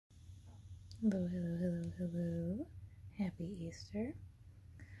Hello, hello, hello, hello. Happy Easter.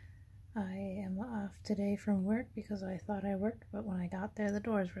 I am off today from work because I thought I worked, but when I got there, the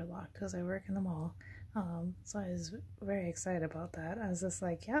doors were locked because I work in the mall. So I was very excited about that. I was just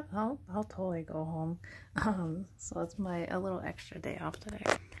like, yeah, I'll totally go home. So it's a little extra day off today.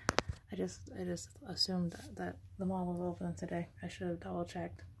 I just assumed that the mall was open today. I should have double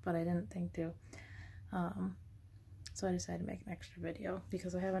checked, but I didn't think to. So I decided to make an extra video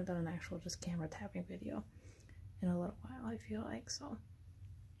because I haven't done an actual just camera tapping video in a little while, I feel like. So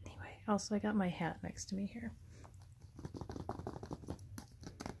anyway, also I got my hat next to me here.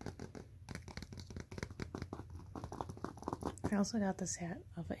 I also got this hat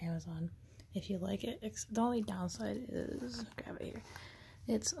off of Amazon. If you like it, the only downside is, grab it here,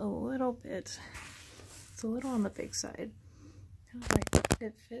 it's a little on the big side. Kind of like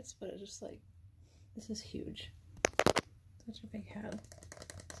it fits, but it's just like, this is huge. Such a big hat.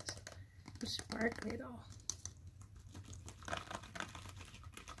 It's sparkly though.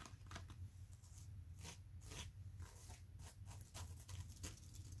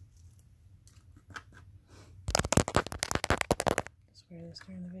 Just wear this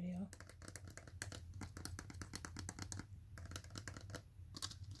during the video.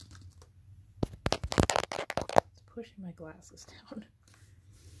 It's pushing my glasses down.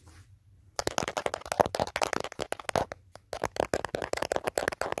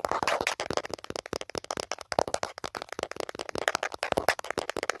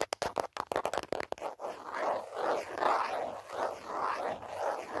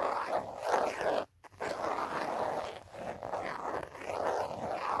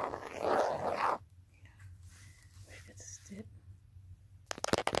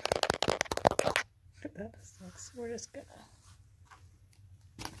 That just looks, we're just gonna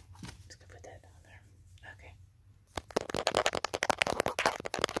put that down there. Okay.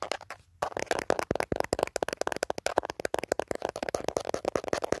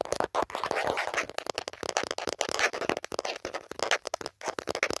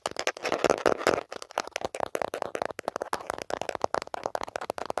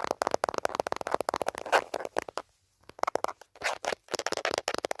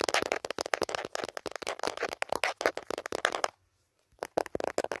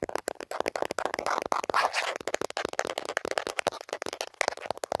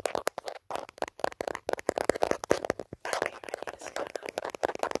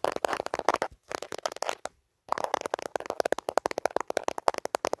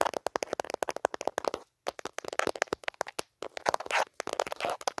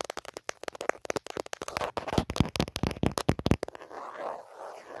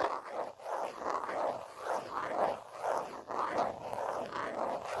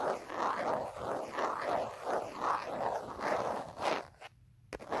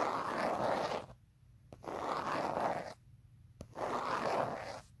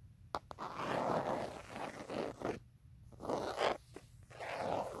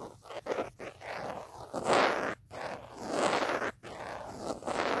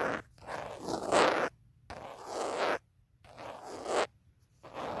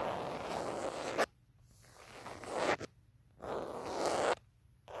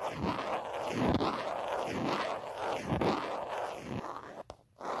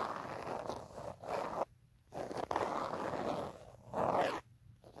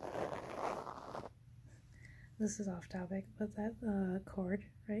 This is off topic, but that cord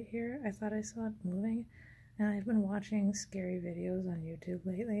right here, I thought I saw it moving, and I've been watching scary videos on YouTube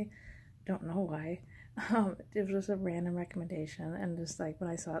lately. Don't know why. It was just a random recommendation, and just like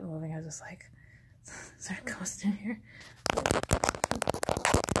when I saw it moving, I was just like, is there a ghost in here?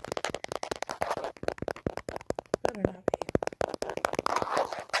 Better not be.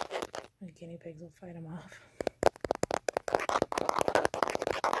 My guinea pigs will fight him off.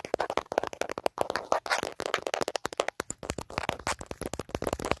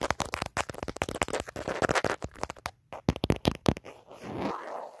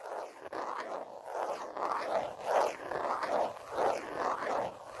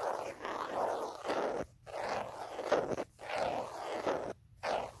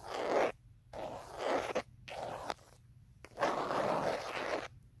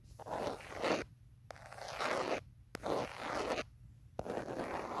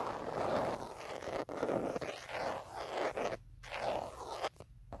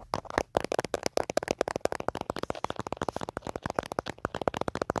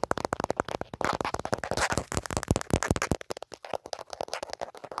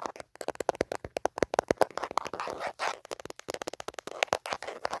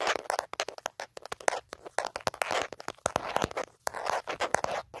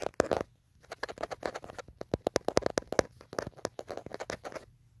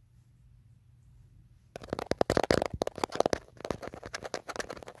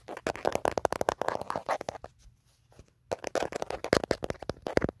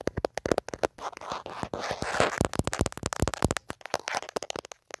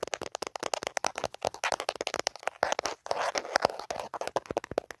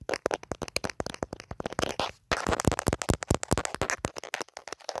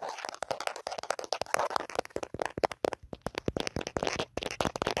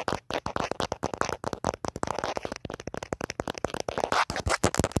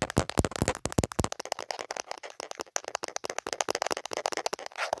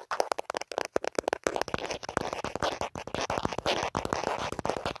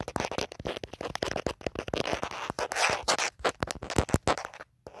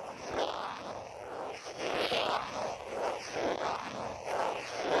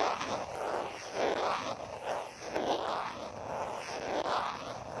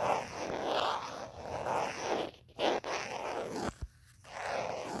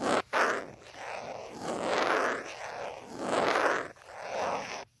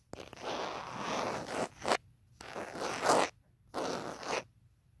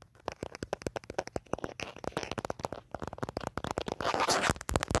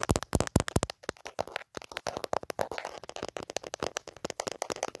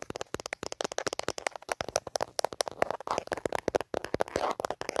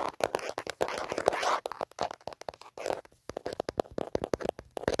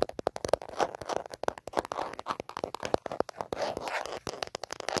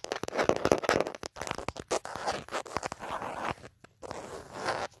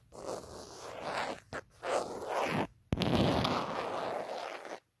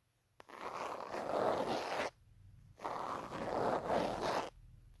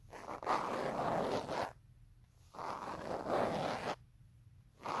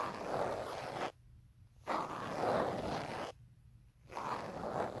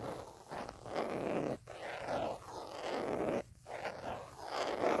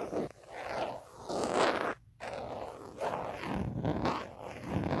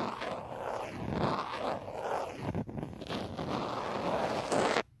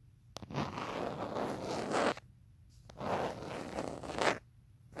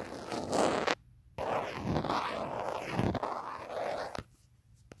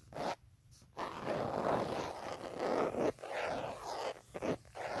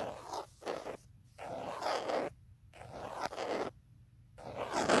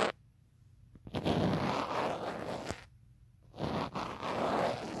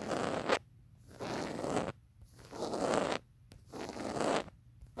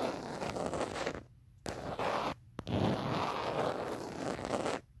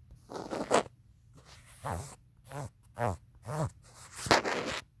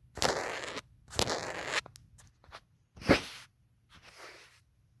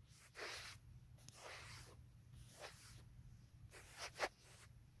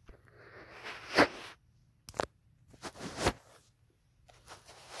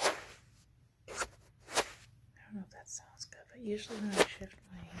 usually when I shift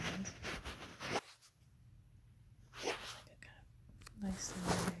my hands, like a kind of nice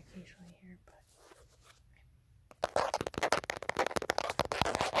sound I occasionally hear, but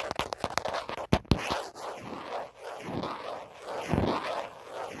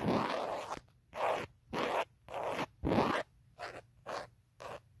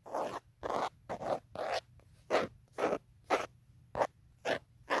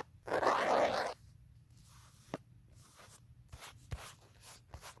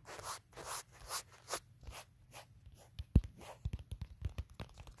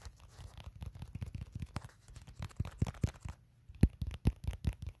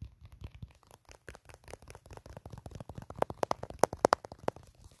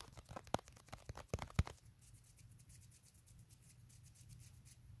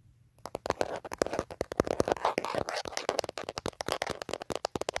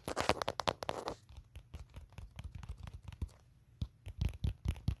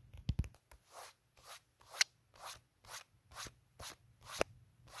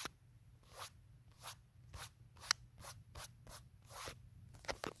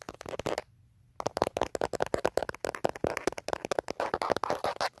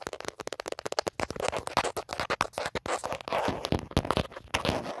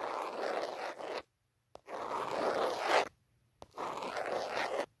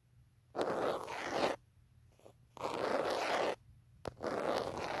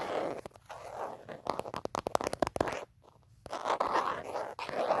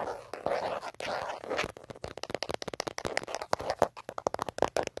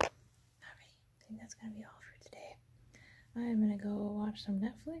that's gonna be all for today. I'm gonna go watch some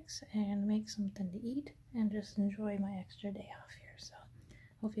Netflix and make something to eat and just enjoy my extra day off here. So,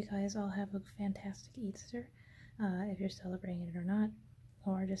 hope you guys all have a fantastic Easter, if you're celebrating it or not,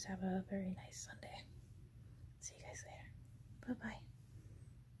 or just have a very nice Sunday. See you guys later. Bye bye.